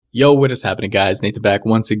Yo, what is happening, guys? Nathan back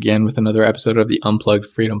once again with another episode of the Unplugged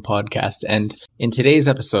Freedom Podcast. And in today's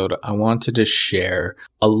episode, I wanted to share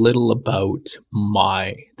a little about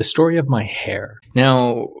the story of my hair.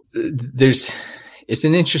 Now, it's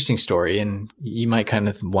an interesting story, and you might kind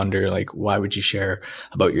of wonder, like, why would you share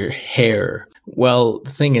about your hair? Well,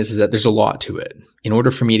 the thing is that there's a lot to it. In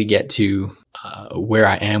order for me to get to where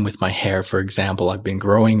I am with my hair, for example, I've been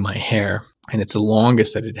growing my hair, and it's the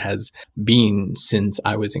longest that it has been since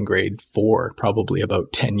I was in grade 4, probably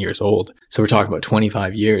about 10 years old. So we're talking about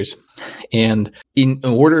 25 years. And in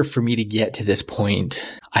order for me to get to this point,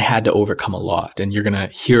 I had to overcome a lot, and you're going to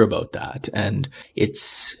hear about that. And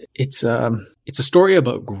it's a story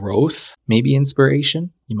about growth, maybe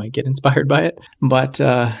inspiration. You might get inspired by it, but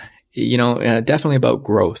definitely about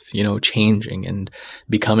growth, changing and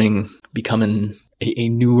becoming a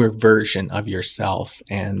newer version of yourself.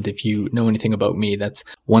 And if you know anything about me, that's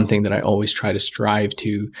one thing that I always try to strive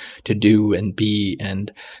to do and be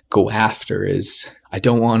and go after is I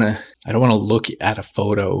don't want to look at a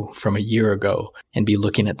photo from a year ago and be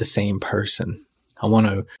looking at the same person. I want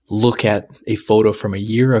to look at a photo from a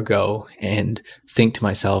year ago and think to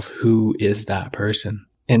myself, who is that person?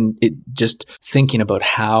 And it just thinking about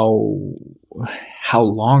how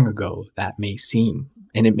long ago that may seem,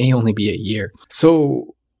 and it may only be a year.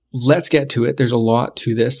 So let's get to it. There's a lot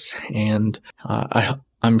to this, and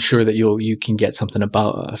I'm sure that you can get something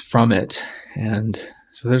from it. And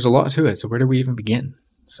so there's a lot to it. So where do we even begin?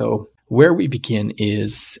 So where we begin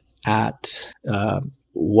is at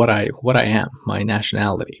what I am, my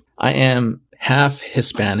nationality. I am half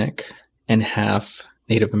Hispanic and half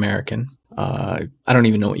Native American. I don't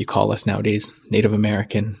even know what you call us nowadays. Native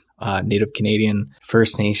American, Native Canadian,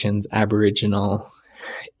 First Nations, Aboriginal,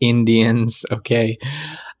 Indians. Okay.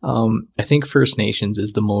 I think First Nations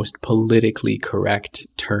is the most politically correct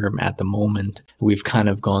term at the moment. We've kind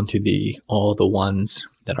of gone through all the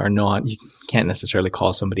ones that are not. You can't necessarily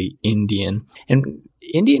call somebody Indian. And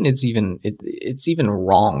Indian is it's even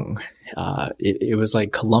wrong. It was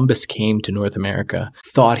like Columbus came to North America,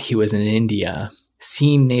 thought he was in India,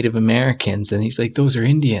 seen Native Americans, and he's like, those are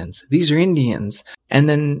Indians. These are Indians. And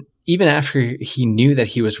then even after he knew that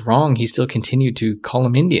he was wrong, he still continued to call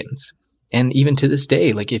them Indians. And even to this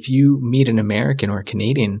day, like if you meet an American or a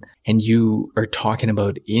Canadian and you are talking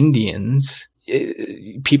about Indians,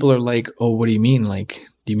 people are like, oh, what do you mean? Like,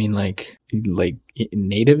 do you mean like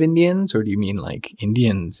Native Indians, or do you mean like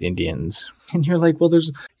Indians? And you're like, well,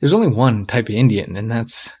 there's only one type of Indian, and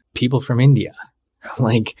that's people from India.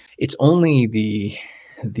 Like, it's only the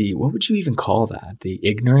what would you even call that? The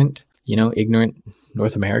ignorant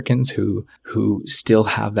North Americans who still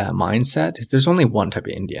have that mindset. There's only one type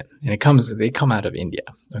of Indian, and they come out of India.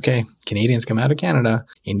 Okay. Canadians come out of Canada.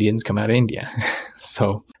 Indians come out of India.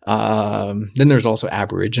 So, then there's also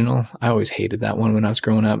Aboriginal. I always hated that one when I was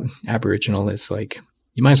growing up. Aboriginal is like,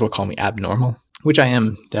 you might as well call me abnormal, which I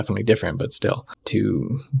am definitely different, but still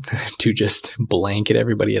to just blanket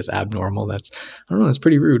everybody as abnormal, that's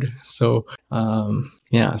pretty rude. So,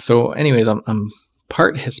 yeah. So anyways, I'm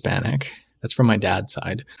part Hispanic. That's from my dad's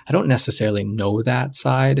side. I don't necessarily know that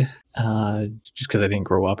side, just because I didn't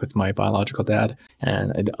grow up with my biological dad,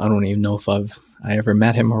 and I don't even know if I ever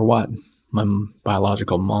met him or what. My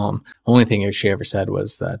biological mom, only thing she ever said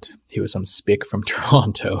was that he was some spick from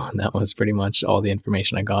Toronto, and that was pretty much all the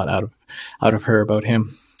information I got out of her about him.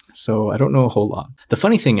 So I don't know a whole lot. The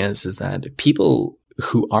funny thing is that people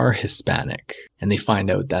who are Hispanic and they find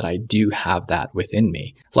out that I do have that within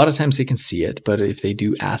me, a lot of times they can see it, but if they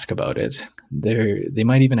do ask about it, they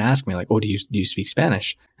might even ask me like, oh, do you speak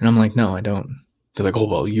Spanish? And I'm like, no, I don't. They're like, oh,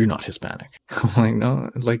 well, you're not Hispanic. I'm like, no,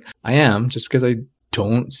 like I am. Just because I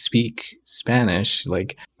don't speak Spanish,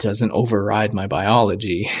 like, doesn't override my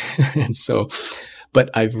biology. And so, but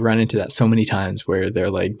I've run into that so many times where they're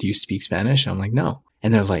like, do you speak Spanish? I'm like, no.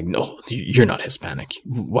 And they're like, no, you're not Hispanic.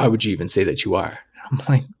 Why would you even say that you are? I'm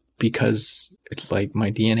like, because it's like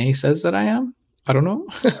my DNA says that I am. I don't know.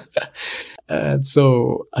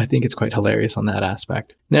 So I think it's quite hilarious on that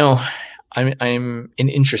aspect. Now, I'm an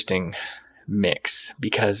interesting mix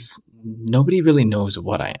because nobody really knows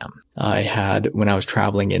what I am. I had, when I was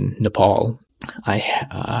traveling in Nepal,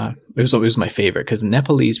 it was my favorite because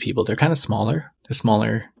Nepalese people, they're kind of smaller. They're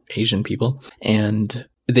smaller Asian people, and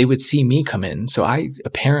they would see me come in. So I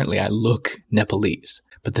look Nepalese.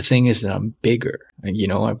 But the thing is that I'm bigger,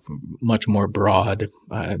 I'm much more broad,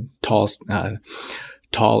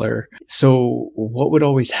 taller. So what would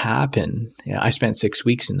always happen? I spent 6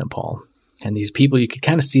 weeks in Nepal, and these people, you could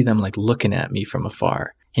kind of see them like looking at me from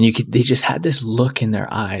afar. And they just had this look in their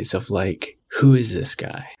eyes of like, who is this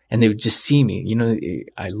guy? And they would just see me,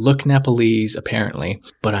 I look Nepalese apparently,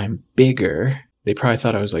 but I'm bigger. They probably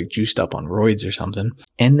thought I was like juiced up on roids or something.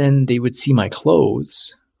 And then they would see my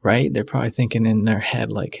clothes, right? They're probably thinking in their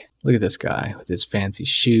head, like, look at this guy with his fancy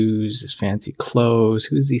shoes, his fancy clothes.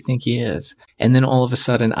 Who does he think he is? And then all of a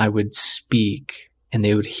sudden I would speak and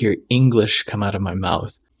they would hear English come out of my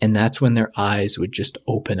mouth. And that's when their eyes would just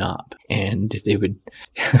open up and they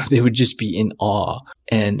would just be in awe.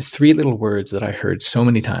 And 3 little words that I heard so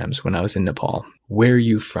many times when I was in Nepal. Where are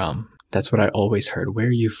you from? That's what I always heard. Where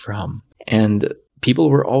are you from? And people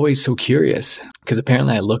were always so curious because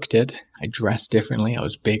apparently I looked it. I dressed differently. I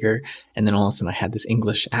was bigger. And then all of a sudden I had this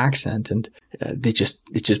English accent and it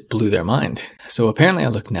just blew their mind. So apparently I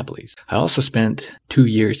look Nepalese. I also spent 2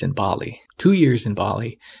 years in Bali. 2 years in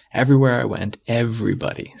Bali. Everywhere I went,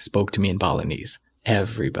 everybody spoke to me in Balinese.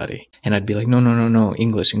 Everybody. And I'd be like, no,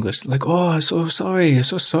 English. Like, oh, I'm so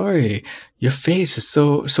sorry. Your face is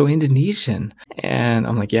so Indonesian. And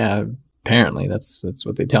I'm like, yeah, apparently that's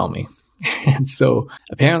what they tell me. And so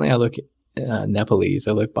apparently I look Nepalese,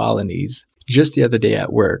 I look Balinese. Just the other day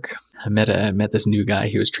at work, I met this new guy.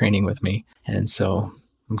 He was training with me. And so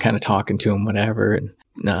I'm kind of talking to him, whatever. And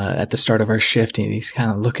at the start of our shift, and he's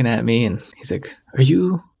kind of looking at me and he's like, are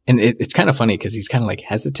you? And it's kind of funny because he's kind of like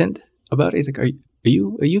hesitant about it. He's like, are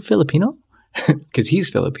you Filipino? Because he's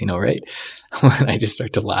Filipino, right? And I just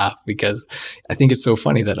start to laugh because I think it's so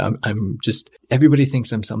funny that I'm just, everybody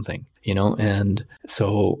thinks I'm something, and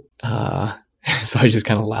so, so I just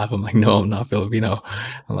kind of laugh. I'm like, no, I'm not Filipino.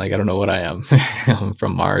 I'm like, I don't know what I am. I'm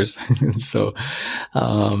from Mars. So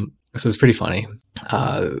it's pretty funny.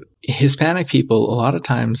 Hispanic people, a lot of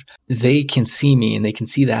times they can see me and they can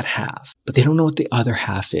see that half, but they don't know what the other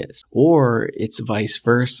half is. Or it's vice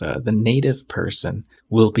versa. The native person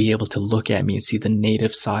will be able to look at me and see the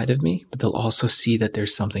native side of me, but they'll also see that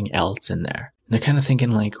there's something else in there. And they're kind of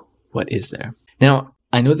thinking like, what is there? Now,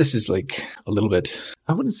 I know this is like a little bit,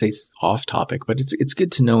 I wouldn't say off topic, but it's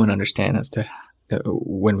good to know and understand as to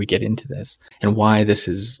when we get into this and why this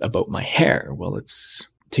is about my hair. Well, it's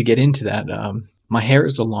to get into that. My hair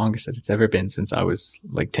is the longest that it's ever been since I was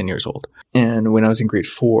like 10 years old. And when I was in grade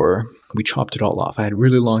 4, we chopped it all off. I had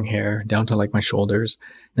really long hair down to like my shoulders.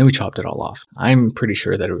 Then we chopped it all off. I'm pretty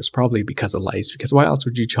sure that it was probably because of lice, because why else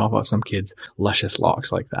would you chop off some kid's luscious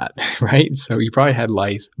locks like that, right? So you probably had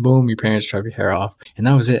lice. Boom, your parents chop your hair off. And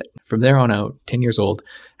that was it. From there on out, 10 years old,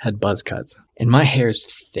 had buzz cuts. And my hair's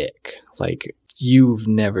thick. Like you've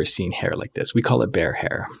never seen hair like this. We call it bear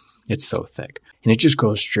hair. It's so thick. And it just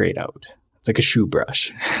goes straight out. It's like a shoe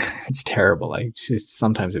brush. It's terrible.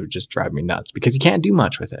 Sometimes it would just drive me nuts because you can't do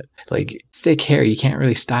much with it. Like thick hair, you can't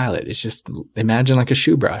really style it. It's just, imagine like a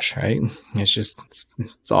shoe brush, right? It's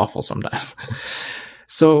awful sometimes.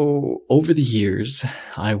 So over the years,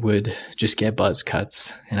 I would just get buzz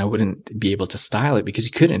cuts and I wouldn't be able to style it because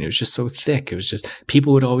you couldn't. It was just so thick. It was just,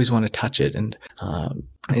 people would always want to touch it. And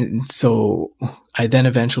so I then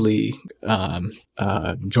eventually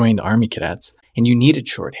joined Army Cadets. And you needed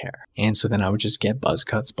short hair. And so then I would just get buzz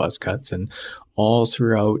cuts. And all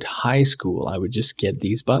throughout high school, I would just get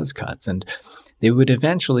these buzz cuts. And they would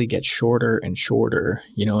eventually get shorter and shorter.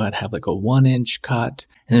 I'd have like a 1-inch cut.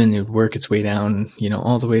 And then it would work its way down,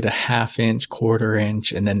 all the way to 1/2 inch, 1/4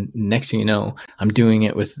 inch. And then next thing you know, I'm doing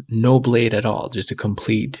it with no blade at all. Just a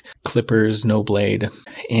complete clippers, no blade.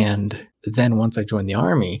 And then once I joined the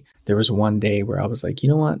Army, there was one day where I was like, you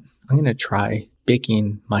know what? I'm going to try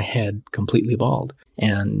baking my head completely bald.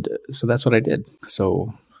 And so that's what I did.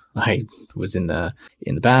 So I was in the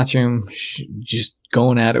bathroom, just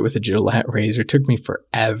going at it with a Gillette razor. It took me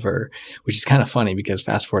forever, which is kind of funny because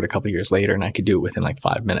fast forward a couple of years later and I could do it within like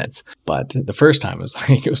 5 minutes. But the first time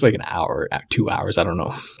it was like an hour, 2 hours, I don't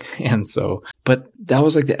know. And so, but that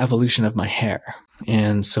was like the evolution of my hair.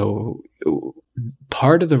 And so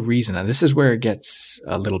part of the reason, and this is where it gets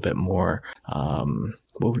a little bit more,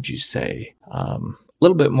 what would you say? A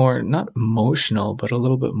little bit more, not emotional, but a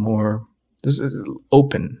little bit more, this is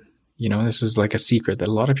open. This is like a secret that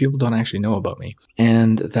a lot of people don't actually know about me,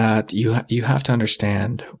 and that you have to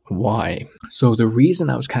understand why. So the reason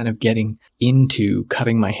I was kind of getting into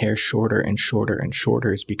cutting my hair shorter and shorter and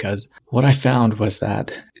shorter is because what I found was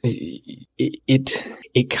that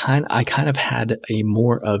I kind of had a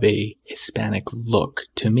more of a Hispanic look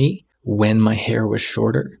to me when my hair was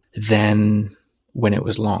shorter than when it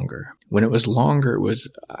was longer. When it was longer, it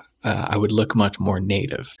was I would look much more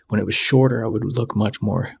native. When it was shorter, I would look much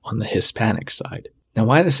more on the Hispanic side. Now,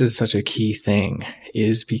 why this is such a key thing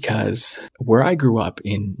is because where I grew up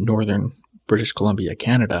in northern British Columbia,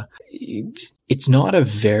 Canada, it's not a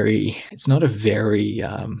very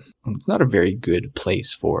good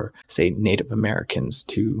place for, say, Native Americans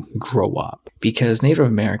to grow up, because Native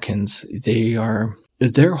Americans,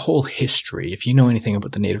 their whole history, if you know anything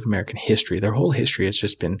about the Native American history, their whole history has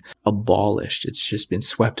just been abolished. It's just been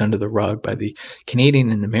swept under the rug by the Canadian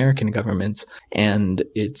and American governments. And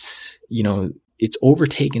it's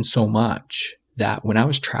overtaken so much that when I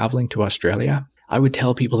was traveling to Australia, I would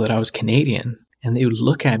tell people that I was Canadian, and they would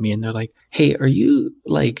look at me and they're like, "Hey, are you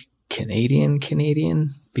like Canadian?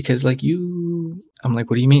 Because like I'm like,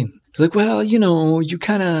 what do you mean?" They're like, "Well, you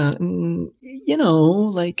kind of,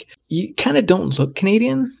 like you kind of don't look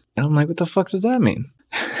Canadian." And I'm like, "What the fuck does that mean?"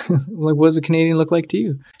 Like, what does a Canadian look like to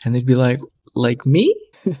you? And they'd be like me?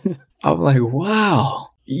 I'm like, wow,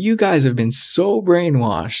 you guys have been so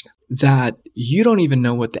brainwashed that you don't even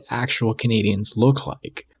know what the actual Canadians look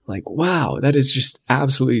like. Like, wow, that is just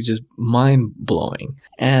absolutely just mind-blowing.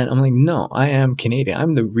 And I'm like, no, I am Canadian.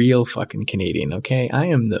 I'm the real fucking Canadian, okay? I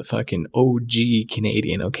am the fucking OG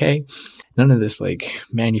Canadian, okay? None of this, like,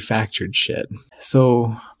 manufactured shit.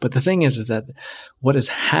 So, but the thing is that what has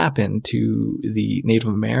happened to the Native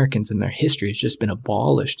Americans in their history has just been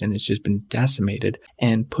abolished, and it's just been decimated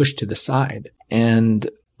and pushed to the side. And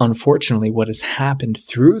unfortunately, what has happened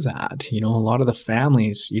through that, a lot of the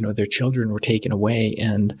families, their children were taken away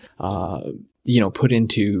and, put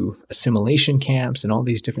into assimilation camps and all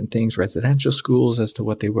these different things, residential schools as to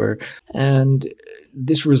what they were. And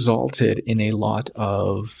this resulted in a lot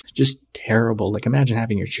of just terrible, like imagine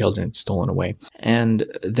having your children stolen away. And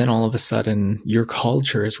then all of a sudden your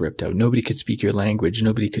culture is ripped out. Nobody could speak your language.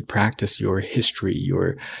 Nobody could practice your history,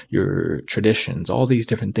 your traditions, all these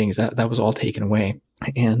different things. That was all taken away.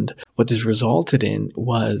 And what this resulted in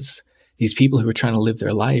was these people who were trying to live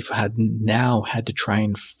their life had to try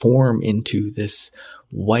and form into this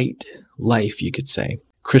white life, you could say.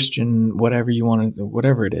 Christian, whatever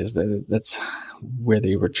it is, that's where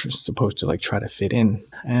they were supposed to try to fit in.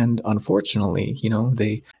 And unfortunately,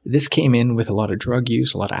 this came in with a lot of drug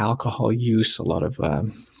use, a lot of alcohol use, a lot of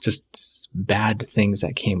just bad things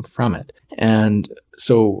that came from it. And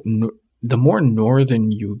so the more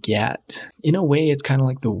northern you get, in a way, it's kind of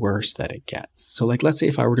like the worse that it gets. So let's say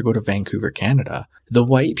if I were to go to Vancouver, Canada, the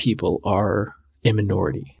white people are a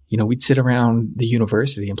minority. We'd sit around the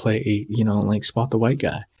university and play, spot the white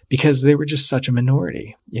guy, because they were just such a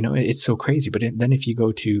minority. It's so crazy. But then if you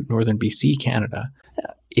go to northern BC, Canada,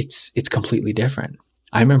 it's completely different.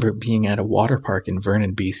 I remember being at a water park in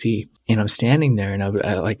Vernon, BC, and I'm standing there and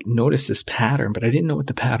I noticed this pattern, but I didn't know what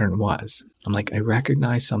the pattern was. I'm like, I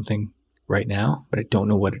recognize something right now, but I don't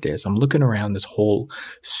know what it is. I'm looking around this whole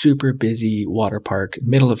super busy water park,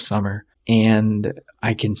 middle of summer, and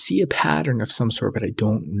I can see a pattern of some sort, but I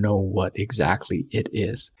don't know what exactly it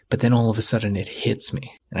is. But then all of a sudden it hits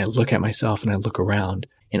me, and I look at myself and I look around,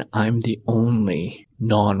 and I'm the only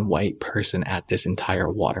non-white person at this entire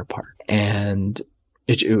water park. And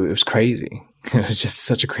it was crazy. It was just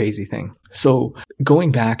such a crazy thing. So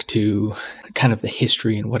going back to kind of the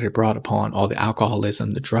history and what it brought upon, all the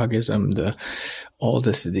alcoholism, the drugism, all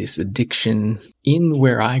this addiction in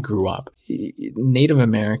where I grew up, Native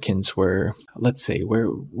Americans were, let's say,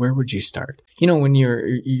 where would you start? When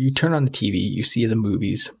you turn on the TV, you see the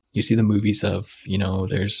movies of,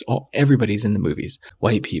 everybody's in the movies.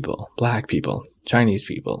 White people, black people, Chinese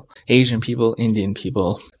people, Asian people, Indian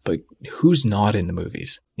people. But who's not in the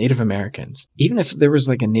movies? Native Americans. Even if there was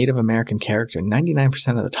a Native American character,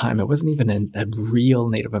 99% of the time, it wasn't even a real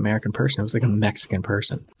Native American person. It was a Mexican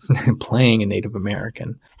person playing a Native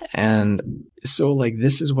American. And so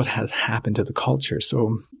this is what has happened to the culture.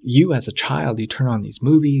 So you as a child, you turn on these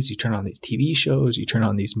movies, you turn on these TV shows, you turn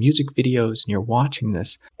on these music videos, and you're watching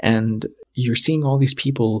this, and you're seeing all these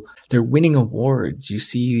people, they're winning awards. You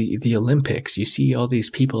see the Olympics, you see all these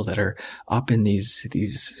people that are up in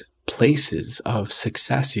these places of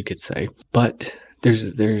success, you could say. But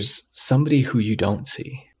there's somebody who you don't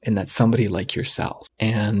see, and that's somebody like yourself.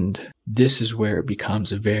 And this is where it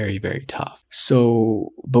becomes very, very tough.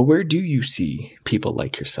 So, but where do you see people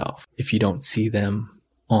like yourself if you don't see them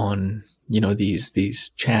on,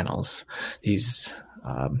 these channels, these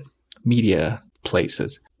media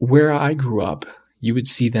places? Where I grew up, you would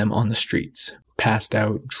see them on the streets, passed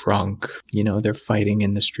out, drunk, they're fighting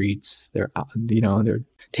in the streets. They're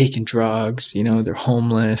taking drugs, they're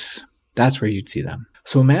homeless. That's where you'd see them.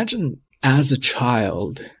 So imagine as a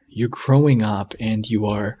child, you're growing up and you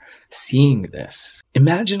are seeing this.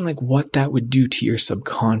 Imagine like what that would do to your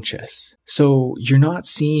subconscious. So you're not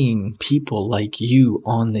seeing people like you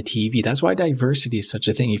on the TV. That's why diversity is such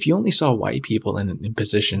a thing. If you only saw white people in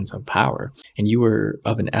positions of power and you were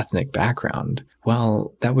of an ethnic background,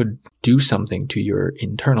 well, that would do something to your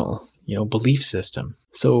internal, belief system.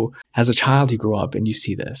 So as a child, you grow up and you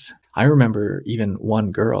see this. I remember even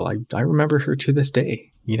one girl, I remember her to this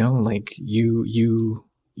day, like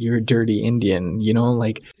you're a dirty Indian,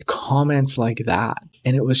 like comments like that.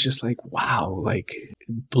 And it was just like, wow, like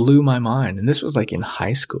blew my mind. And this was like in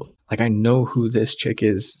high school. Like I know who this chick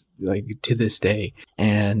is like to this day.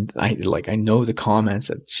 And I know the comments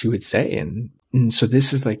that she would say. And so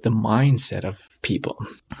this is like the mindset of people.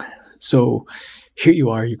 So here you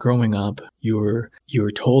are, you're growing up, you're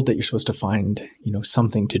told that you're supposed to find,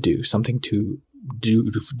 something to do, something to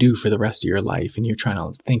do for the rest of your life. And you're trying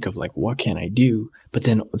to think of like, what can I do? But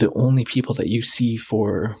then the only people that you see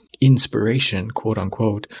for inspiration, quote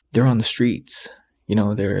unquote, they're on the streets.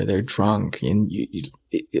 They're drunk, and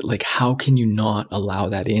like, how can you not allow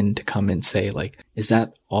that in to come and say like, is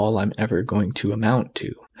that all I'm ever going to amount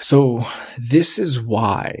to? So this is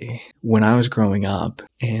why when I was growing up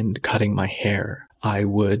and cutting my hair, I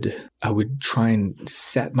would try and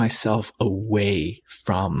set myself away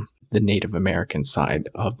from the Native American side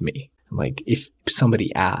of me. Like if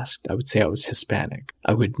somebody asked, I would say I was Hispanic.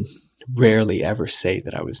 I would rarely ever say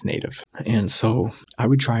that I was Native. And so I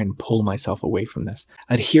would try and pull myself away from this.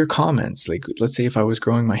 I'd hear comments, like let's say if I was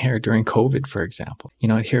growing my hair during COVID, for example,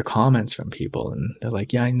 I'd hear comments from people and they're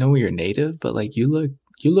like, yeah, I know you're Native, but like you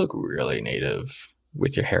look really Native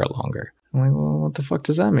with your hair longer. I'm like, well, what the fuck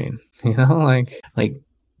does that mean? Like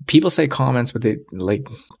people say comments, but they like,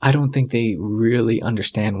 I don't think they really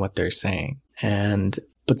understand what they're saying.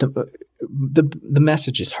 But the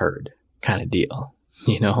message is heard kind of deal.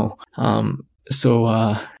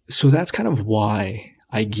 So that's kind of why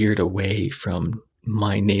I geared away from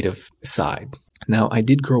my Native side. Now, I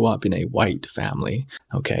did grow up in a white family,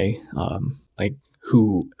 okay, like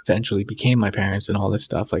who eventually became my parents and all this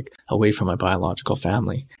stuff, like away from my biological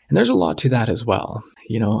family. And there's a lot to that as well.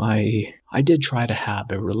 I did try to have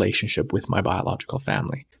a relationship with my biological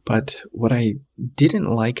family. But what I didn't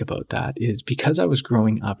like about that is because I was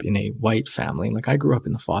growing up in a white family, like I grew up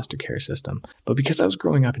in the foster care system, but because I was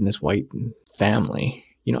growing up in this white family,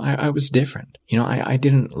 I was different. I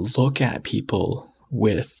didn't look at people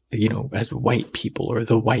with, as white people or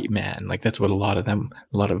the white man. Like that's what a lot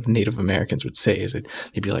of Native Americans would say, is that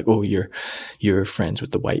they'd be like, oh, you're friends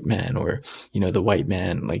with the white man, or, the white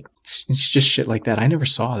man, like it's just shit like that. I never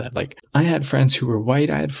saw that. Like I had friends who were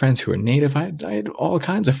white. I had friends who were Native. I had all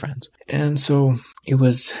kinds of friends. And so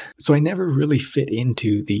I never really fit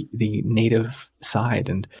into the Native side.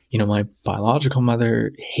 And, my biological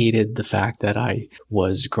mother hated the fact that I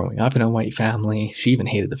was growing up in a white family. She even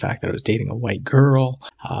hated the fact that I was dating a white girl.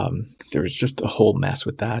 There was just a whole mess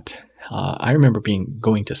with that. I remember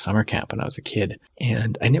going to summer camp when I was a kid,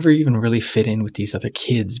 and I never even really fit in with these other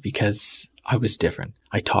kids because I was different.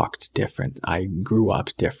 I talked different. I grew up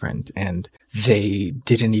different, and they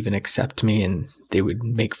didn't even accept me, and they would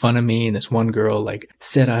make fun of me. And this one girl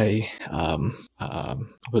said I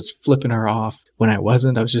was flipping her off when I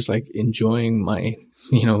wasn't. I was just enjoying my,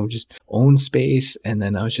 just own space. And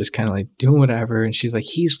then I was just kind of doing whatever. And she's like,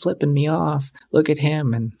 he's flipping me off. Look at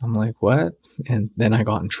him. And I'm like, what? And then I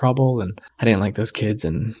got in trouble, and I didn't like those kids.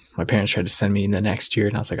 And my parents tried to send me in the next year.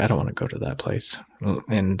 And I was like, I don't want to go to that place.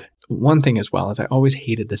 And one thing as well is I always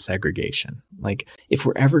hated the segregation. If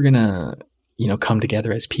we're ever going to, come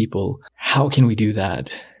together as people, how can we do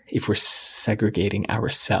that if we're segregating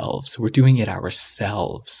ourselves? We're doing it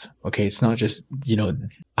ourselves. Okay. It's not just,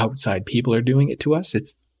 outside people are doing it to us.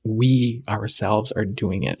 It's we ourselves are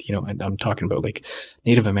doing it, and I'm talking about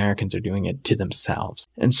Native Americans are doing it to themselves.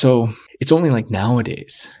 And so it's only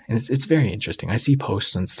nowadays, and it's very interesting. I see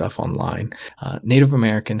posts and stuff online. Native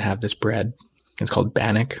American have this bread. It's called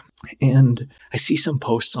bannock. And I see some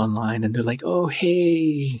posts online and they're like, oh,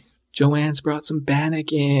 hey, Joanne's brought some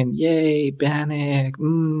bannock in. Yay, bannock.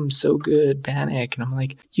 So good, bannock. And I'm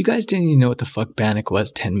like, you guys didn't even know what the fuck bannock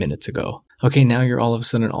was 10 minutes ago. Okay, now you're all of a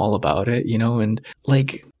sudden all about it, and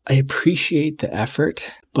I appreciate the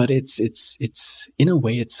effort, but it's in a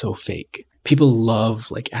way it's so fake. People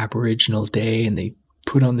love Aboriginal Day, and they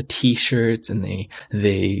put on the t-shirts and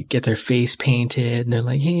they get their face painted and they're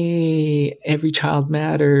like, hey, every child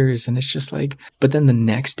matters. And it's just but then the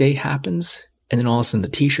next day happens and then all of a sudden the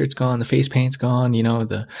t-shirt's gone, the face paint's gone,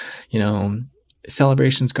 the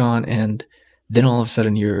celebration's gone. And then all of a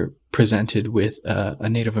sudden you're presented with a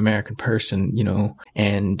Native American person,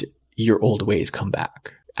 and your old ways come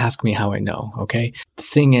back ask me how I know, okay? The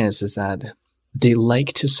thing is that they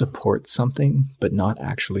like to support something, but not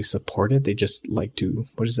actually support it. They just like to,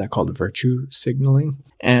 what is that called? Virtue signaling.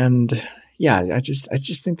 And yeah, I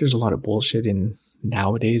just think there's a lot of bullshit in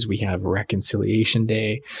nowadays. We have Reconciliation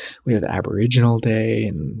Day, we have Aboriginal Day,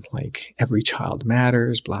 and like every child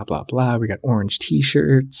matters, blah, blah, blah. We got orange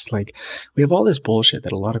t-shirts. Like we have all this bullshit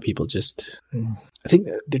that a lot of people just, I think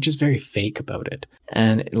they're just very fake about it.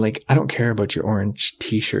 And like, I don't care about your orange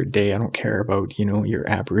t-shirt day. I don't care about, your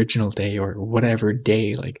Aboriginal Day or whatever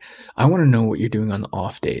day. Like I want to know what you're doing on the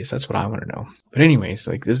off days. That's what I want to know. But anyways,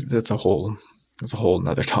 like that's a whole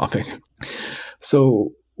nother topic.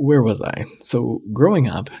 So where was I? So growing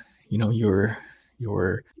up, you're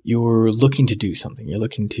looking to do something. You're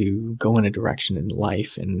looking to go in a direction in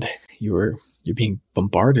life, and you're being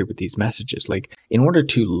bombarded with these messages. Like in order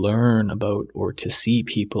to learn about or to see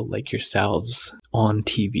people like yourselves on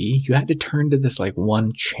TV, you had to turn to this like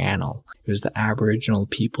one channel. It was the Aboriginal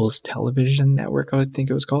People's Television Network, I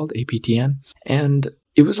think it was called, APTN. And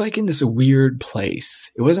it was like in this weird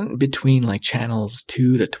place. It wasn't between like channels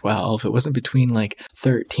 2 to 12. It wasn't between like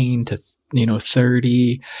 13 to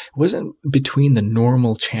 30. It wasn't between the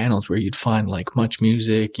normal channels where you'd find like Much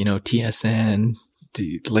Music, TSN,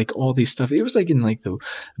 like all these stuff. It was like in like the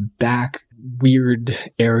back weird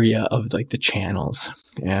area of like the channels.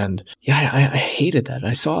 And yeah, I hated that.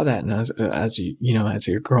 I saw that, and as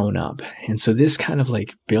you're growing up. And so this kind of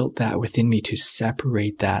like built that within me to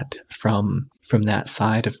separate that from that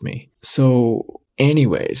side of me. So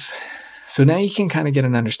anyways, so now you can kind of get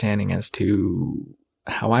an understanding as to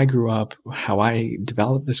how I grew up, how I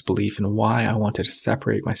developed this belief, and why I wanted to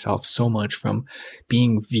separate myself so much from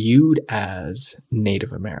being viewed as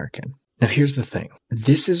Native American. Now, here's the thing.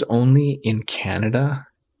 This is only in Canada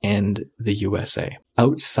and the USA.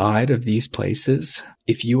 Outside of these places,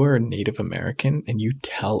 if you are a Native American and you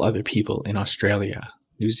tell other people in Australia,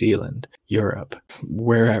 New Zealand, Europe,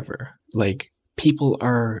 wherever, like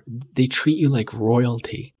they treat you like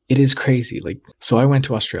royalty. It is crazy. Like, so I went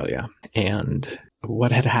to Australia, and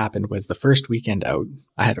what had happened was the first weekend out,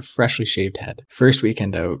 I had a freshly shaved head. First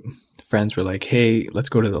weekend out, friends were like, hey, let's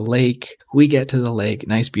go to the lake. We get to the lake,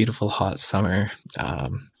 nice, beautiful, hot summer,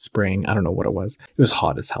 spring. I don't know what it was. It was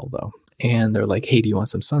hot as hell though. And they're like, hey, do you want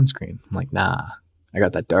some sunscreen? I'm like, nah, I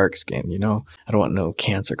got that dark skin, I don't want no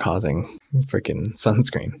cancer causing freaking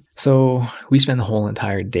sunscreen. So we spent the whole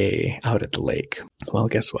entire day out at the lake. Well,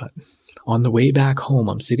 guess what? On the way back home,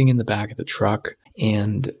 I'm sitting in the back of the truck,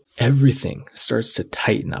 and everything starts to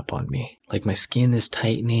tighten up on me. Like my skin is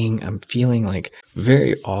tightening. I'm feeling like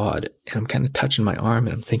very odd, and I'm kind of touching my arm,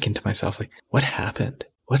 and I'm thinking to myself, like, what happened?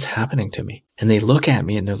 What's happening to me? And they look at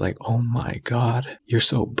me and they're like, oh my God, you're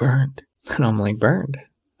so burned. And I'm like, burned?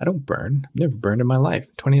 I don't burn. I've never burned in my life.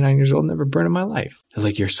 29 years old, never burned in my life. They're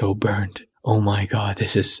like, you're so burned. Oh my God,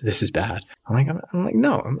 this is bad. I'm like,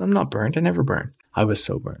 no, I'm not burned. I never burned. I was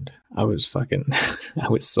so burned. I was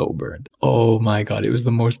so burned. Oh my God. It was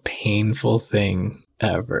the most painful thing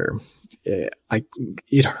ever.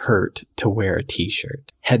 It hurt to wear a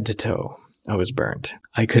t-shirt, head to toe. I was burned.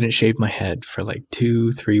 I couldn't shave my head for like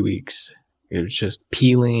 2-3 weeks. It was just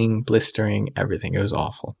peeling, blistering, everything. It was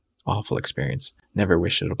awful. Awful experience. Never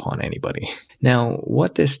wish it upon anybody. Now,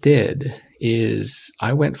 what this did is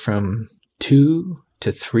I went from 2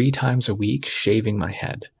 to 3 times a week shaving my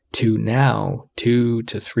head to now 2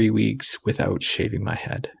 to 3 weeks without shaving my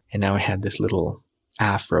head. And now I had this little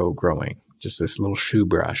afro growing, just this little shoe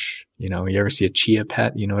brush. You ever see a chia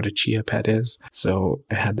pet? You know what a chia pet is? So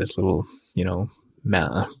I had this little,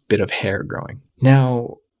 bit of hair growing.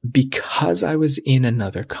 Now, because I was in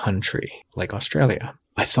another country like Australia,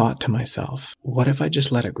 I thought to myself, what if I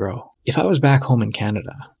just let it grow? If I was back home in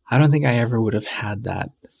Canada, I don't think I ever would have had that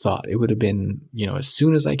thought. It would have been, as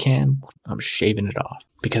soon as I can, I'm shaving it off,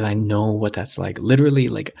 because I know what that's like. Literally,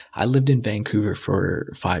 like, I lived in Vancouver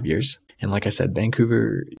for 5 years. And like I said,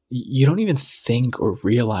 Vancouver, you don't even think or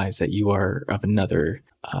realize that you are of another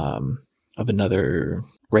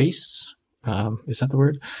race. Is that the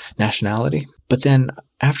word? Nationality. But then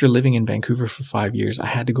after living in Vancouver for 5 years, I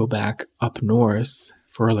had to go back up north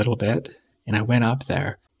for a little bit. And I went up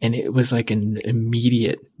there, and it was like an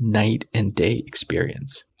immediate night and day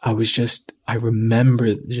experience. I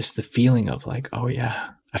remember just the feeling of like, oh yeah,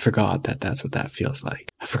 I forgot that that's what that feels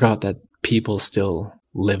like. I forgot that people still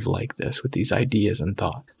live like this with these ideas and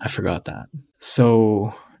thought. I forgot that.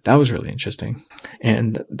 So that was really interesting.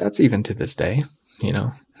 And that's even to this day,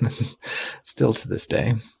 still to this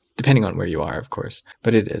day. depending on where you are, of course,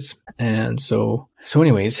 but it is. And so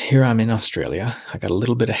anyways, here I'm in Australia. I got a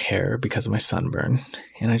little bit of hair because of my sunburn.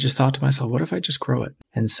 And I just thought to myself, what if I just grow it?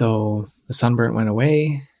 And so the sunburn went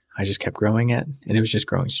away. I just kept growing it, and it was just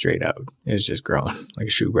growing straight out. It was just growing like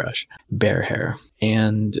a shoe brush, bare hair.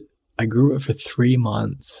 And I grew it for 3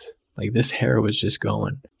 months. Like, this hair was just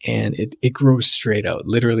going, and it grows straight out.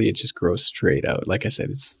 Literally, it just grows straight out. Like I said,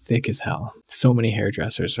 it's thick as hell. So many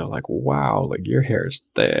hairdressers are like, wow, like your hair is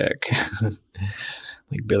thick.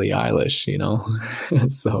 Like Billie Eilish, you know?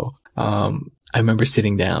 So, I remember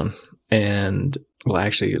sitting down and, well,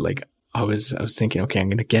 actually, like I was thinking, okay, I'm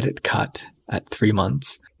going to get it cut at 3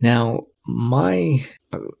 months. Now, I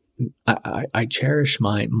cherish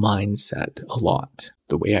my mindset a lot.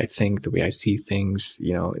 The way I think, the way I see things,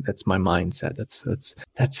 you know, that's my mindset.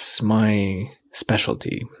 That's my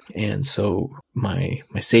specialty. And so my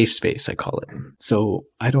safe space, I call it. So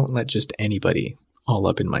I don't let just anybody all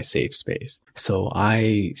up in my safe space. So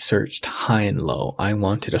I searched high and low. I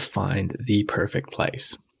wanted to find the perfect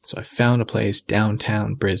place. So I found a place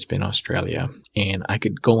downtown Brisbane, Australia, and I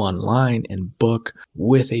could go online and book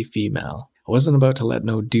with a female. I wasn't about to let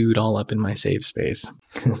no dude all up in my safe space.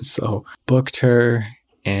 So booked her,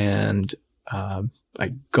 and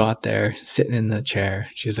I got there sitting in the chair.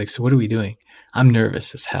 She was like, so what are we doing? I'm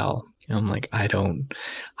nervous as hell. And I'm like, I don't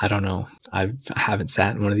know. I haven't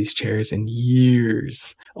sat in one of these chairs in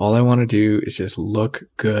years. All I want to do is just look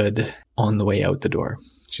good on the way out the door.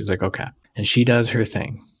 She's like, okay. And she does her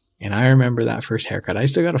thing. And I remember that first haircut. I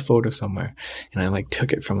still got a photo somewhere, and I like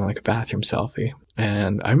took it from like a bathroom selfie.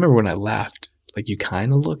 And I remember when I left, like, you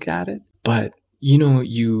kind of look at it, but you know,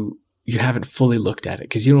 you haven't fully looked at it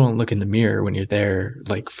because you don't look in the mirror when you're there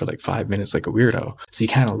like for like 5 minutes like a weirdo. So you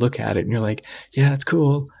kind of look at it and you're like, yeah, it's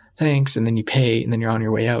cool. Thanks. And then you pay, and then you're on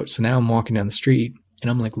your way out. So now I'm walking down the street,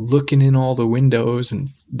 and I'm like looking in all the windows, and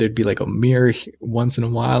there'd be like a mirror once in a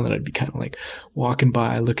while, and I'd be kind of like walking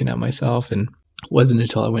by looking at myself. And it wasn't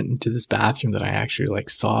until I went into this bathroom that I actually like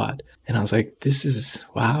saw it. And I was like, this is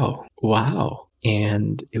wow.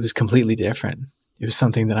 And it was completely different. It was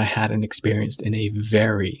something that I hadn't experienced in a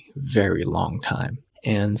very, very long time.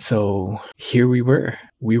 And so here we were.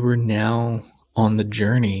 We were now on the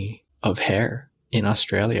journey of hair in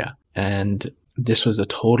Australia. And this was a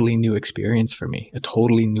totally new experience for me, a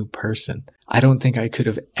totally new person. I don't think I could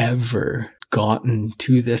have ever gotten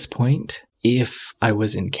to this point if I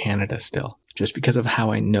was in Canada still, just because of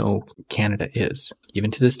how I know Canada is, even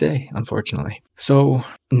to this day, unfortunately. So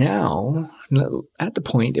now, at the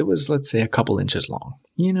point, it was, let's say, a couple inches long.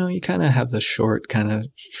 You know, you kind of have the short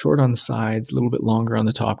on the sides, a little bit longer on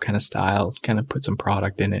the top kind of style, kind of put some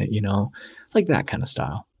product in it, you know, like that kind of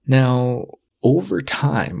style. Now, over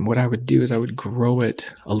time, what I would do is I would grow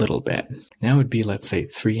it a little bit. Now it would be, let's say,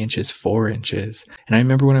 3 inches, 4 inches. And I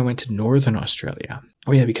remember when I went to Northern Australia.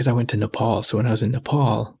 Oh yeah, because I went to Nepal. So when I was in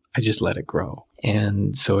Nepal, I just let it grow.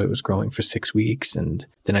 And so it was growing for 6 weeks. And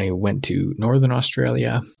then I went to Northern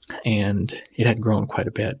Australia, and it had grown quite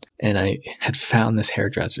a bit. And I had found this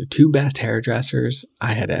hairdresser. 2 best hairdressers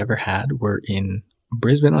I had ever had were in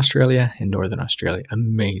Brisbane, Australia, and Northern Australia.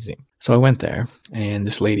 Amazing. So I went there, and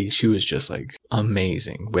this lady, she was just like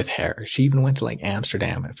amazing with hair. She even went to like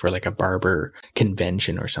Amsterdam for like a barber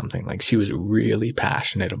convention or something. Like, she was really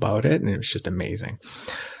passionate about it, and it was just amazing.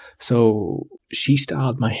 So she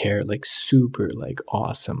styled my hair like super like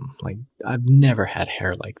awesome. Like, I've never had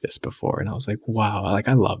hair like this before. And I was like, wow, like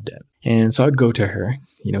I loved it. And so I'd go to her,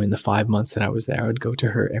 you know, in the 5 months that I was there, I would go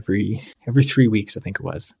to her every 3 weeks, I think it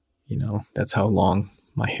was. You know, that's how long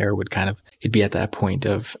my hair would it'd be at that point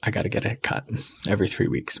of, I got to get a cut every 3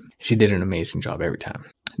 weeks. She did an amazing job every time.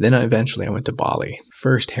 Then eventually I went to Bali.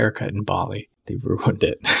 First haircut in Bali. They ruined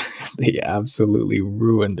it. They absolutely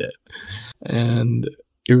ruined it. And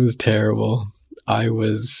it was terrible. I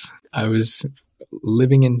was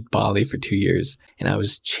living in Bali for 2 years, and I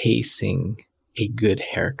was chasing a good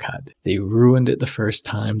haircut. They ruined it the first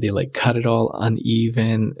time. They like cut it all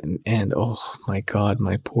uneven, and oh my God,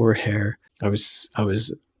 my poor hair. I was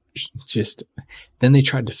just, then they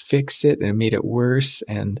tried to fix it and it made it worse.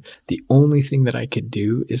 And the only thing that I could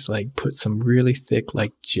do is like put some really thick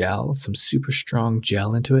like gel, some super strong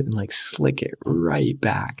gel into it, and like slick it right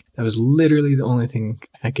back. That was literally the only thing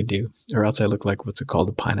I could do, or else I look like, what's it called?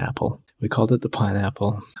 A pineapple. We called it the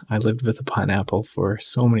pineapple. I lived with a pineapple for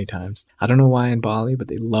so many times. I don't know why in Bali, but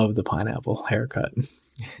they love the pineapple haircut.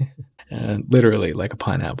 and literally like a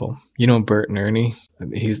pineapple. You know, Bert and Ernie,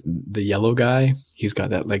 he's the yellow guy. He's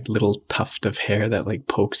got that like little tuft of hair that like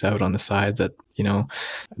pokes out on the side that,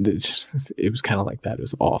 it was kind of like that. It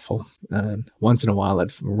was awful. And once in a while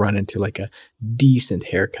I'd run into like a decent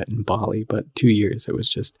haircut in Bali, but 2 years it was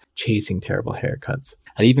just chasing terrible haircuts.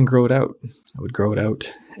 I'd even grow it out. I would grow it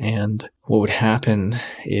out. And what would happen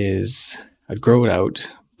is I'd grow it out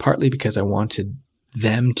partly because I wanted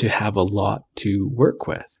them to have a lot to work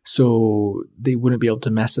with. So they wouldn't be able to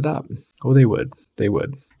mess it up. Oh, they would. They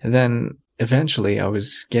would. And then eventually I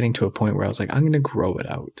was getting to a point where I was like, I'm going to grow it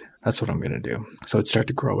out. That's what I'm going to do. So I'd start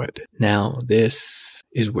to grow it. Now, this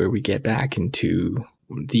is where we get back into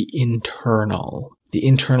the internal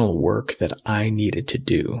work that I needed to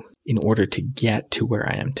do in order to get to where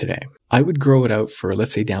I am today. I would grow it out for,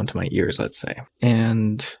 let's say, down to my ears, let's say.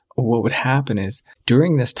 And what would happen is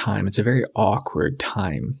during this time, it's a very awkward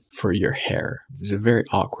time for your hair. It's a very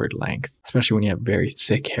awkward length, especially when you have very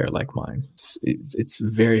thick hair like mine. It's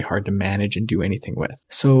very hard to manage and do anything with.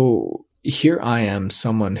 So here I am,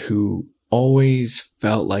 someone who always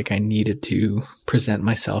felt like I needed to present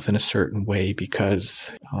myself in a certain way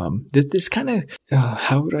because this kind of,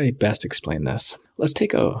 how would I best explain this? Let's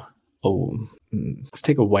take a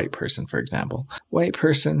white person, for example. White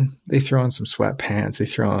person, they throw on some sweatpants, they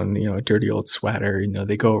throw on, a dirty old sweater,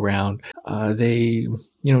 they go around, they,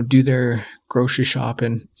 do their grocery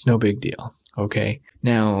shopping. It's no big deal. Okay.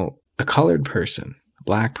 Now, a colored person, a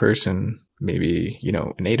black person, maybe,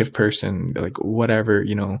 a native person, like whatever,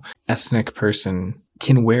 ethnic person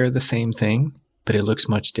can wear the same thing, but it looks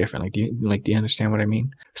much different. Do you understand what I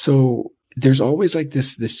mean? So there's always like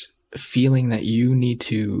this feeling that you need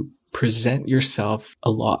to present yourself a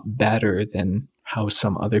lot better than how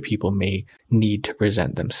some other people may need to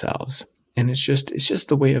present themselves. And it's just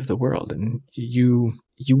the way of the world. And you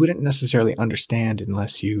wouldn't necessarily understand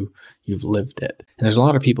unless you've lived it. And there's a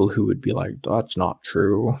lot of people who would be like, that's not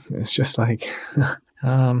true. It's just like,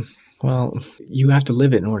 well, you have to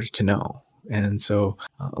live it in order to know. And so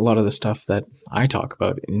a lot of the stuff that I talk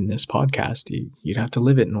about in this podcast, you'd have to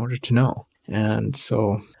live it in order to know. And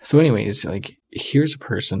so anyways, like here's a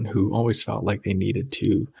person who always felt like they needed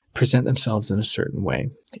to present themselves in a certain way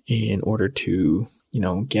in order to,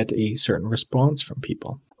 get a certain response from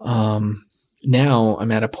people. Now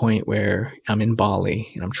I'm at a point where I'm in Bali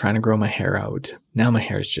and I'm trying to grow my hair out. Now my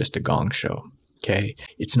hair is just a gong show. Okay.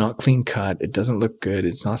 It's not clean cut. It doesn't look good.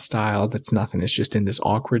 It's not styled. It's nothing. It's just in this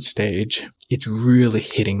awkward stage. It's really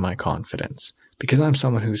hitting my confidence. Because I'm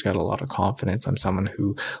someone who's got a lot of confidence. I'm someone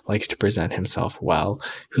who likes to present himself well,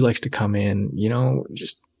 who likes to come in,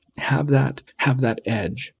 just have that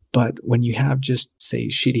edge. But when you have just, say,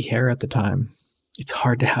 shitty hair at the time, it's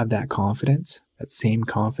hard to have that confidence, that same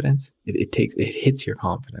confidence. It hits your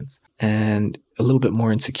confidence. And a little bit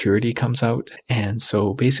more insecurity comes out. And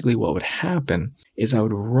so basically what would happen is I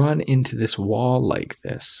would run into this wall like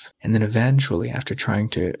this. And then eventually, after trying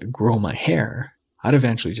to grow my hair, I'd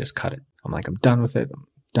eventually just cut it. I'm like, I'm done with it. I'm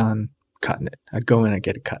done cutting it. I'd go in, I'd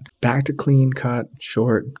get it cut. Back to clean cut,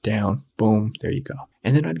 short, down, boom, there you go.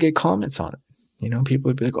 And then I'd get comments on it. People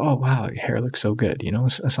would be like, oh, wow, your hair looks so good,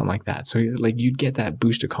 something like that. So like you'd get that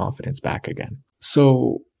boost of confidence back again.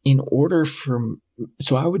 So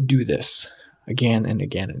I would do this again and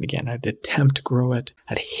again and again. I'd attempt to grow it.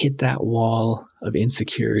 I'd hit that wall of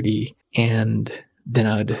insecurity and then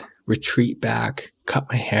I'd retreat back, cut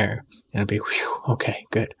my hair, and I'd be, whew, okay,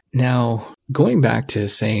 good. Now, going back to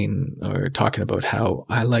saying or talking about how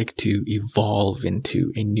I like to evolve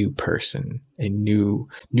into a new person, a new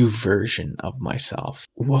version of myself.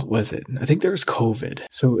 What was it? I think there was COVID.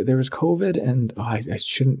 So there was COVID and I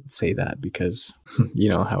shouldn't say that because you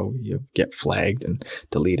know how you get flagged and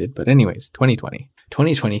deleted. But anyways,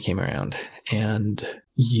 2020 came around and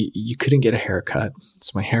you couldn't get a haircut.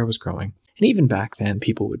 So my hair was growing. And even back then,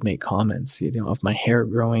 people would make comments, of my hair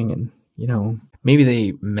growing and, maybe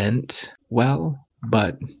they meant well,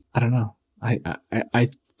 but I don't know. I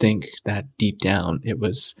think that deep down it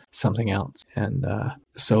was something else. And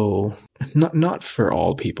so not for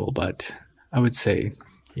all people, but I would say,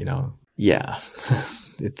 yeah,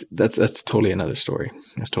 that's totally another story.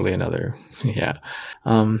 That's totally another, yeah.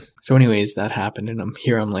 So anyways, that happened and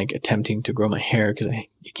I'm like attempting to grow my hair because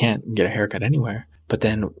you can't get a haircut anywhere. But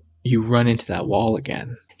then you run into that wall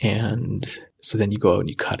again. And so then you go out and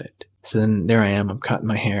you cut it. So then there I am, I'm cutting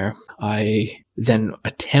my hair. I then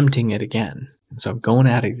attempting it again. And so I'm going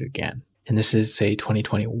at it again. And this is say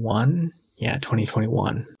 2021. Yeah,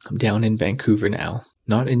 2021. I'm down in Vancouver now,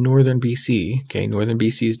 not in northern BC. Okay. Northern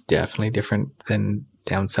BC is definitely different than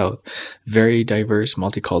down south, very diverse,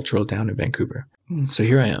 multicultural down in Vancouver. So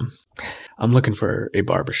here I am. I'm looking for a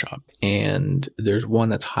barbershop, and there's one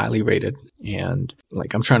that's highly rated, and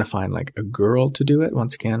like I'm trying to find like a girl to do it.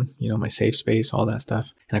 Once again, my safe space, all that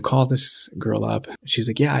stuff. And I call this girl up. She's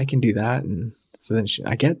like, yeah, I can do that. And so then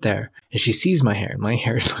I get there and she sees my hair, and my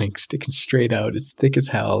hair is like sticking straight out. It's thick as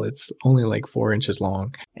hell. It's only like 4 inches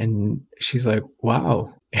long. And she's like,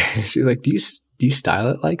 wow. She's like, do you style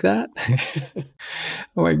it like that?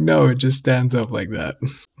 I'm like, no, it just stands up like that.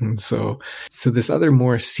 And so this other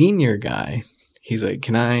more senior guy, he's like,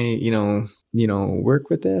 can I, work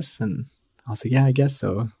with this? And I was like, yeah, I guess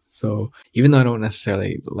so. So even though I don't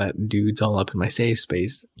necessarily let dudes all up in my safe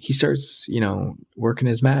space, he starts, working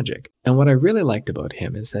his magic. And what I really liked about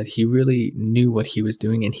him is that he really knew what he was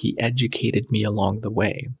doing, and he educated me along the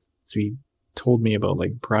way. So he told me about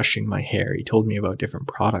like brushing my hair. He told me about different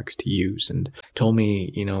products to use, and told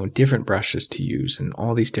me, different brushes to use, and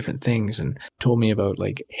all these different things, and told me about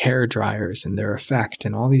like hair dryers and their effect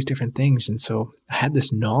and all these different things. And so I had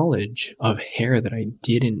this knowledge of hair that I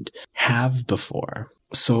didn't have before.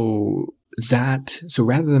 So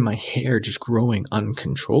rather than my hair just growing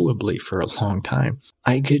uncontrollably for a long time,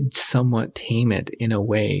 I could somewhat tame it in a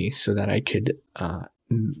way so that I could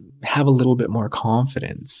have a little bit more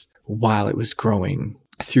confidence while it was growing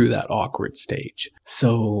through that awkward stage.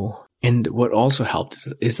 So, and what also helped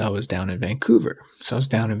is I was down in Vancouver. So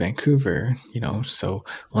so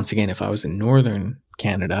once again, if I was in northern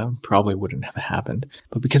Canada, probably wouldn't have happened.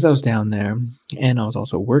 But because I was down there and I was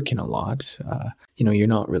also working a lot, you're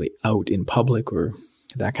not really out in public or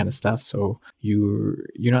that kind of stuff. So you're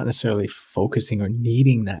not necessarily focusing or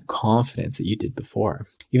needing that confidence that you did before.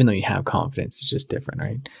 Even though you have confidence, it's just different,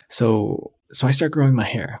 right? So I start growing my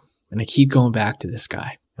hair, and I keep going back to this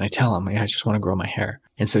guy, and I tell him, I just want to grow my hair.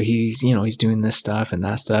 And so he's doing this stuff and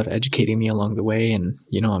that stuff, educating me along the way. And,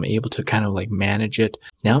 I'm able to kind of like manage it.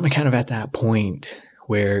 Now I'm kind of at that point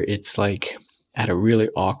where it's like at a really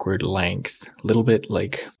awkward length, a little bit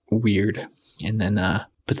like weird. And then,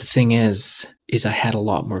 but the thing is I had a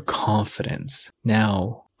lot more confidence.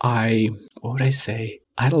 Now what would I say?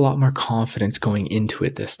 I had a lot more confidence going into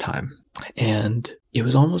it this time. And it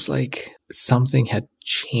was almost like something had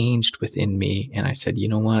changed within me. And I said, you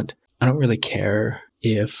know what? I don't really care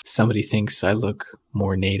if somebody thinks I look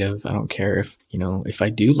more native. I don't care if I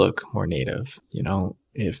do look more native,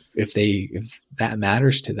 if that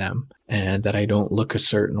matters to them and that I don't look a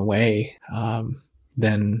certain way,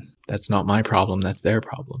 then that's not my problem. That's their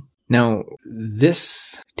problem. Now,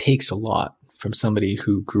 this takes a lot from somebody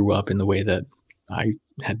who grew up in the way that I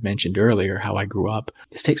had mentioned earlier, how I grew up.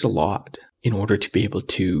 This takes a lot in order to be able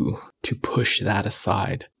to push that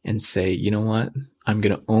aside and say, you know what, I'm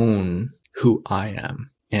going to own who I am.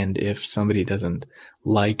 And if somebody doesn't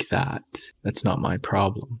like that, that's not my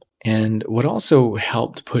problem. And what also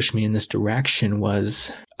helped push me in this direction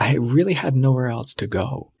was I really had nowhere else to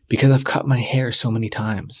go because I've cut my hair so many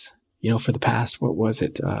times. For the past, what was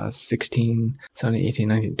it, 16, 17, 18,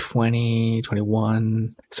 19, 20, 21.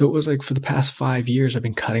 So it was like for the past 5 years, I've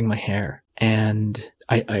been cutting my hair. And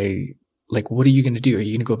I like, what are you going to do? Are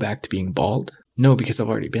you going to go back to being bald? No, because I've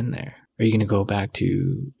already been there. Are you going to go back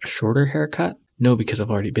to a shorter haircut? No, because I've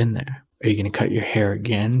already been there. Are you going to cut your hair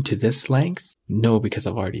again to this length? No, because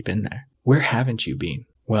I've already been there. Where haven't you been?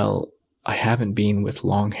 Well, I haven't been with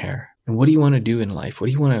long hair. And what do you want to do in life? What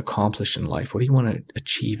do you want to accomplish in life? What do you want to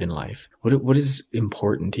achieve in life? What is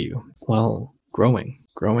important to you? Well, growing.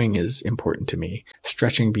 Growing is important to me.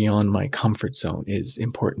 Stretching beyond my comfort zone is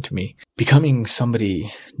important to me. Becoming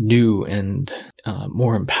somebody new and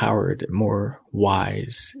more empowered, more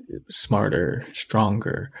wise, smarter,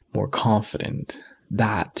 stronger, more confident.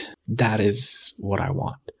 That is what I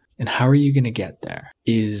want. And how are you going to get there?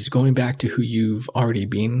 Is going back to who you've already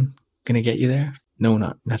been going to get you there? No,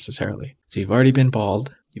 not necessarily. So you've already been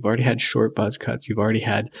bald. You've already had short buzz cuts. You've already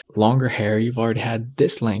had longer hair. You've already had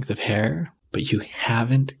this length of hair, but you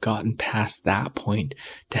haven't gotten past that point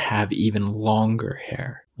to have even longer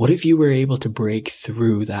hair. What if you were able to break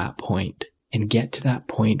through that point and get to that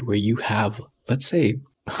point where you have, let's say,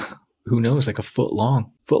 who knows, like a foot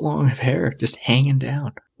long of hair just hanging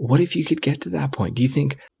down? What if you could get to that point? Do you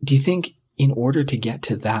think in order to get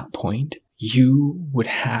to that point, you would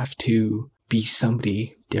have to be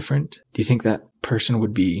somebody different? Do you think that person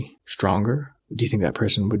would be stronger? Do you think that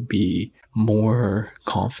person would be more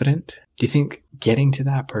confident? Do you think getting to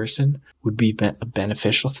that person would be a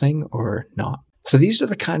beneficial thing or not? So these are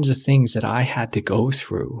the kinds of things that I had to go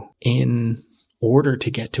through in order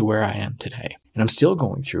to get to where I am today. And I'm still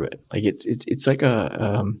going through it. Like it's like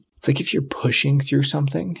it's like if you're pushing through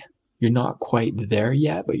something, You're not quite there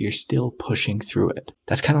yet, but you're still pushing through it.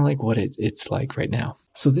 That's kind of like what it's like right now.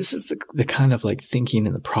 So this is the kind of like thinking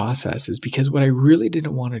in the process, is because what I really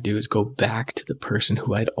didn't want to do is go back to the person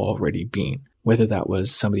who I'd already been. Whether that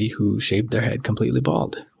was somebody who shaved their head completely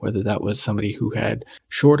bald, whether that was somebody who had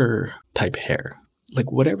shorter type hair,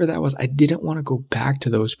 like whatever that was, I didn't want to go back to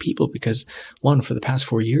those people because, one, for the past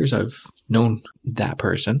 4 years, I've known that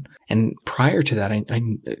person. And prior to that, I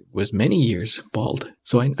was many years bald.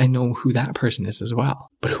 So I know who that person is as well.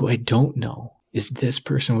 But who I don't know is this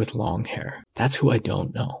person with long hair. That's who I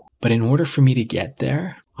don't know. But in order for me to get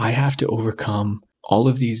there, I have to overcome all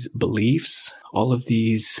of these beliefs, all of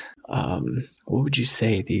these, what would you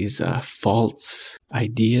say, these false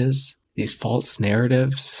ideas, these false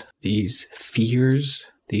narratives, these fears,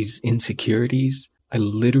 these insecurities. I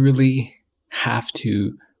literally have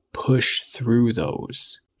to push through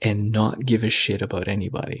those and not give a shit about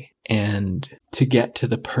anybody, and to get to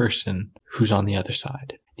the person who's on the other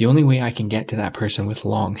side. The only way I can get to that person with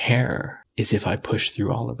long hair is if I push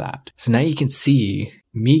through all of that. So now you can see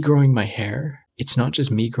me growing my hair. It's not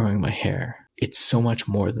just me growing my hair. It's so much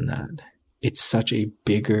more than that. It's such a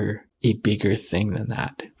bigger thing than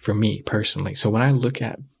that for me personally. So when I look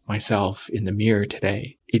at myself in the mirror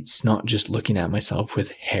today, it's not just looking at myself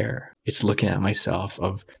with hair. It's looking at myself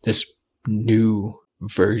of this new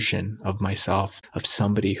version of myself, of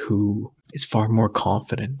somebody who is far more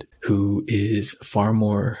confident, who is far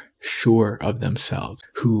more sure of themselves,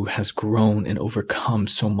 who has grown and overcome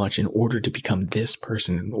so much in order to become this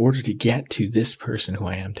person, in order to get to this person who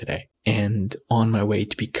I am today, and on my way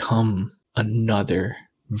to become another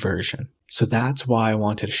version. So that's why I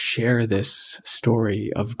wanted to share this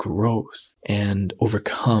story of growth and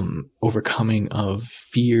overcoming of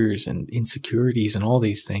fears and insecurities and all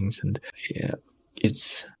these things. And yeah,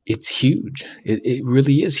 it's huge. It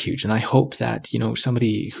really is huge. And I hope that,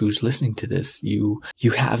 somebody who's listening to this, you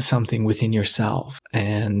have something within yourself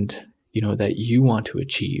and, that you want to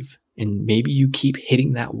achieve. And maybe you keep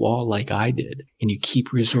hitting that wall like I did, and you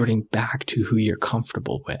keep resorting back to who you're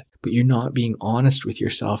comfortable with, but you're not being honest with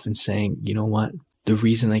yourself and saying, you know what? The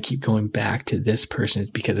reason I keep going back to this person is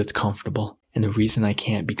because it's comfortable. And the reason I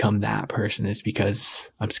can't become that person is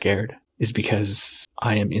because I'm scared, is because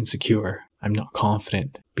I am insecure. I'm not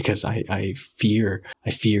confident because I fear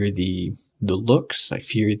the looks. I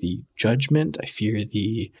fear the judgment. I fear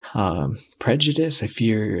the prejudice. I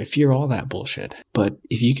fear all that bullshit. But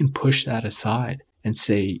if you can push that aside and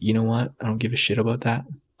say, you know what? I don't give a shit about that.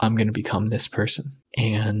 I'm going to become this person.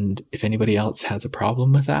 And if anybody else has a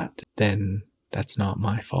problem with that, then that's not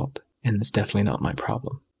my fault. And it's definitely not my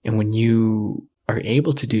problem. And when you are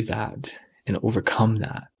able to do that and overcome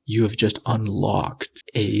that, you have just unlocked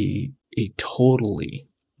a totally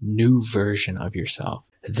new version of yourself.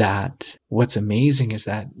 That what's amazing is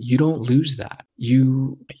that you don't lose that.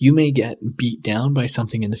 You may get beat down by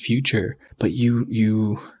something in the future, but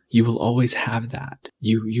you will always have that.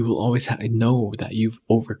 You will always know that you've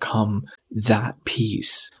overcome that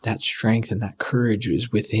peace, that strength, and that courage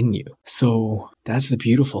is within you. So that's the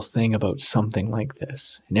beautiful thing about something like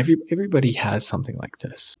this. And everybody has something like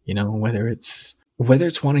this, whether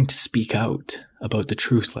it's wanting to speak out about the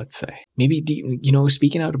truth, let's say. Maybe,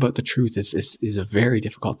 speaking out about the truth is a very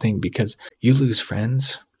difficult thing because you lose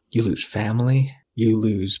friends, you lose family, you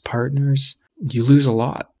lose partners, you lose a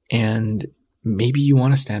lot. And maybe you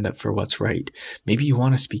want to stand up for what's right. Maybe you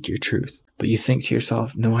want to speak your truth, but you think to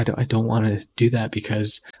yourself, no, I don't want to do that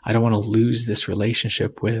because I don't want to lose this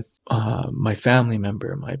relationship with my family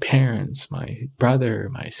member, my parents, my brother,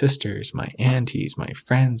 my sisters, my aunties, my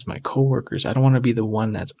friends, my coworkers. I don't want to be the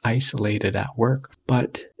one that's isolated at work.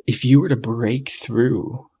 But if you were to break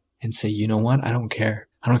through and say, you know what? I don't care.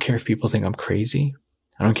 I don't care if people think I'm crazy.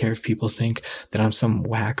 I don't care if people think that I'm some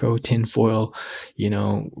wacko, tinfoil,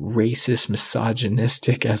 racist,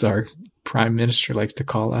 misogynistic, as our prime minister likes to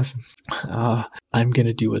call us. I'm going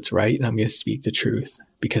to do what's right, and I'm going to speak the truth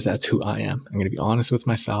because that's who I am. I'm going to be honest with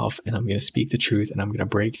myself, and I'm going to speak the truth, and I'm going to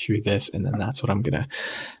break through this, and then that's what I'm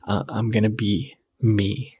going to be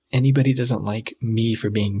me. Anybody doesn't like me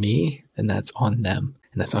for being me, then that's on them,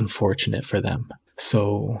 and that's unfortunate for them.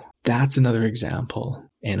 So that's another example.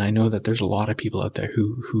 And I know that there's a lot of people out there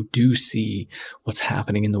who do see what's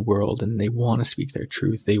happening in the world and they want to speak their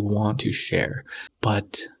truth. They want to share,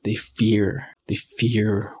 but they fear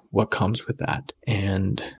what comes with that.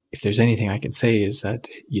 And if there's anything I can say is that,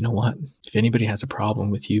 you know what, if anybody has a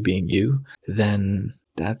problem with you being you, then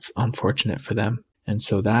that's unfortunate for them. And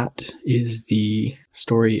so that is the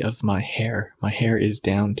story of my hair. My hair is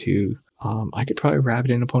down to, I could probably wrap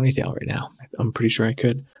it in a ponytail right now. I'm pretty sure I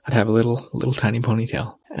could. I'd have a little tiny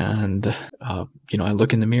ponytail. And, I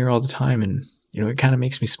look in the mirror all the time, and, it kind of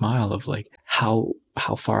makes me smile of like how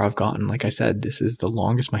far I've gotten. Like I said, this is the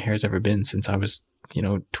longest my hair's ever been since I was,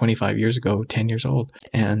 25 years ago, 10 years old.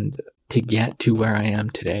 And to get to where I am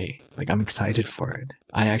today, like, I'm excited for it.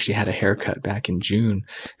 I actually had a haircut back in June.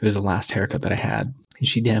 It was the last haircut that I had. And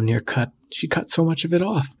she cut so much of it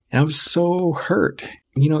off. And I was so hurt.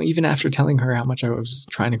 Even after telling her how much I was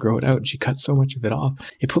trying to grow it out, she cut so much of it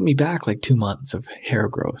off. It put me back like 2 months of hair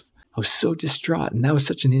growth. I was so distraught. And that was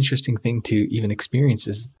such an interesting thing to even experience,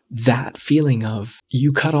 is that feeling of,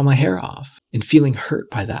 you cut all my hair off, and feeling hurt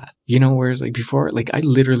by that. Whereas like before, like, I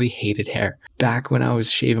literally hated hair. Back when I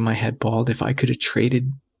was shaving my head bald, if I could have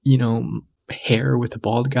traded, hair with a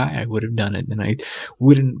bald guy, I would have done it. And I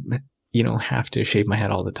wouldn't, have to shave my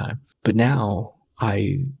head all the time. But now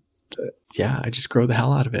I just grow the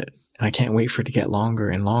hell out of it. And I can't wait for it to get longer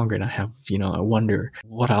and longer. And I have, I wonder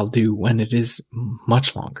what I'll do when it is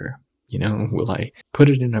much longer. Will I put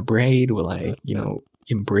it in a braid? Will I,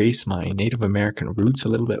 embrace my Native American roots a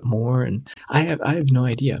little bit more? And I have no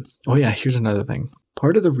idea. Oh yeah, here's another thing.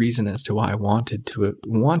 Part of the reason as to why I wanted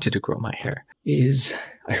to grow my hair is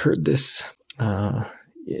I heard this, what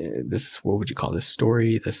would you call this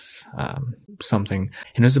story? This, something,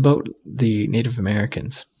 and it was about the Native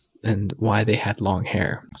Americans and why they had long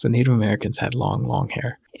hair. So Native Americans had long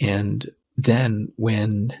hair. And then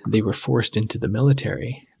when they were forced into the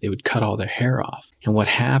military, they would cut all their hair off. And what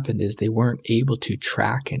happened is they weren't able to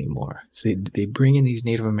track anymore. So they bring in these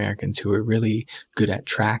Native Americans who were really good at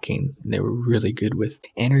tracking. And they were really good with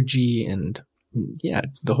energy and,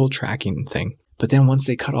 the whole tracking thing. But then once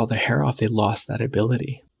they cut all their hair off, they lost that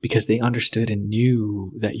ability, because they understood and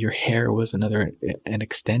knew that your hair was an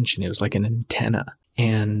extension. It was like an antenna.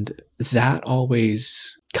 And that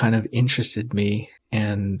always kind of interested me.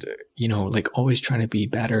 And, like, always trying to be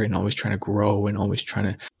better and always trying to grow and always trying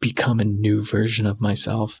to become a new version of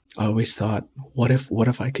myself. I always thought, what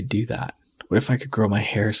if I could do that? What if I could grow my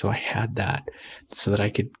hair so I had that, so that I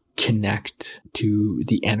could connect to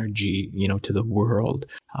the energy, to the world,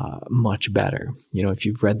 much better. If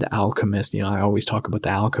you've read The Alchemist, I always talk about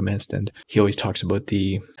The Alchemist, and he always talks about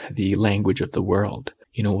the language of the world.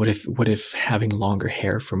 What if having longer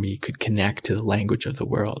hair for me could connect to the language of the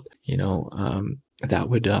world? That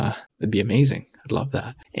would that'd be amazing. I'd love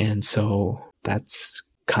that. And so that's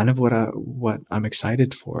kind of what I'm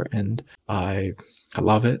excited for, and I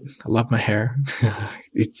love it. I love my hair.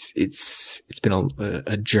 It's been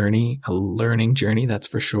a journey, a learning journey, that's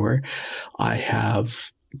for sure. I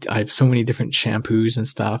have so many different shampoos and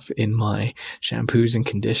stuff in my shampoos and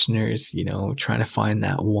conditioners, trying to find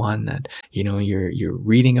that one that, you're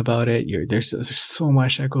reading about it. There's so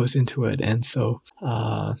much that goes into it. And so,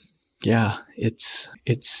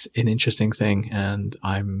 it's an interesting thing, and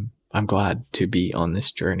I'm glad to be on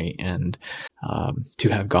this journey and to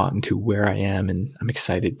have gotten to where I am, and I'm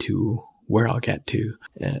excited to where I'll get to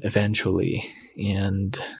eventually.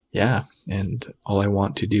 And all I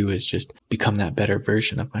want to do is just become that better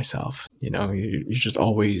version of myself. You're just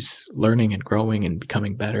always learning and growing and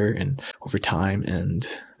becoming better, and over time. And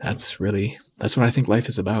that's what I think life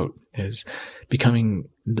is about, is becoming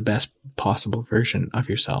the best possible version of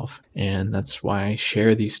yourself. And that's why I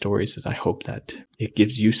share these stories, is I hope that it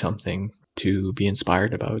gives you something to be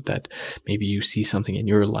inspired about, that maybe you see something in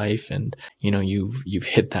your life and, you've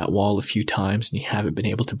hit that wall a few times and you haven't been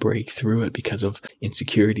able to break through it because of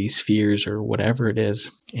insecurities, fears, or whatever it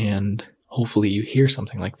is. And hopefully you hear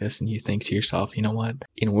something like this and you think to yourself, you know what,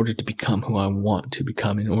 in order to become who I want to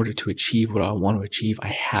become, in order to achieve what I want to achieve, I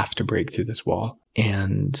have to break through this wall.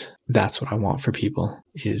 And that's what I want for people,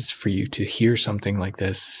 is for you to hear something like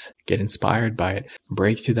this, get inspired by it,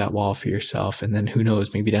 break through that wall for yourself. And then who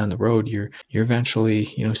knows, maybe down the road, you're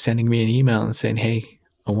eventually, sending me an email and saying, hey,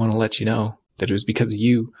 I want to let you know that it was because of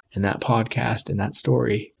you and that podcast and that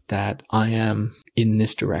story that I am in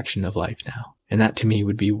this direction of life now. And that to me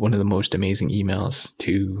would be one of the most amazing emails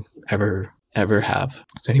to ever have.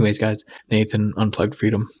 So anyways, guys, Nathan, Unplugged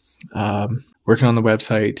Freedom, working on the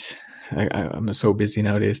website. I'm so busy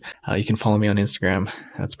nowadays. You can follow me on Instagram.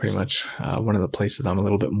 That's pretty much one of the places I'm a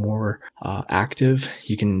little bit more active.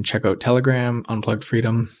 You can check out Telegram, Unplugged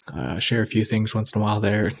Freedom. Share a few things once in a while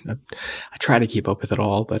there. I try to keep up with it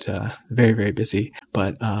all, but very, very busy.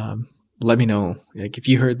 But let me know, like, if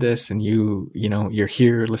you heard this and you're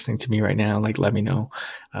here listening to me right now, like, let me know.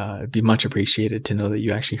 It'd be much appreciated to know that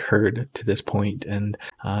you actually heard to this point and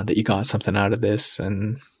that you got something out of this.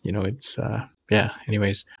 And,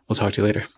 anyways, we'll talk to you later.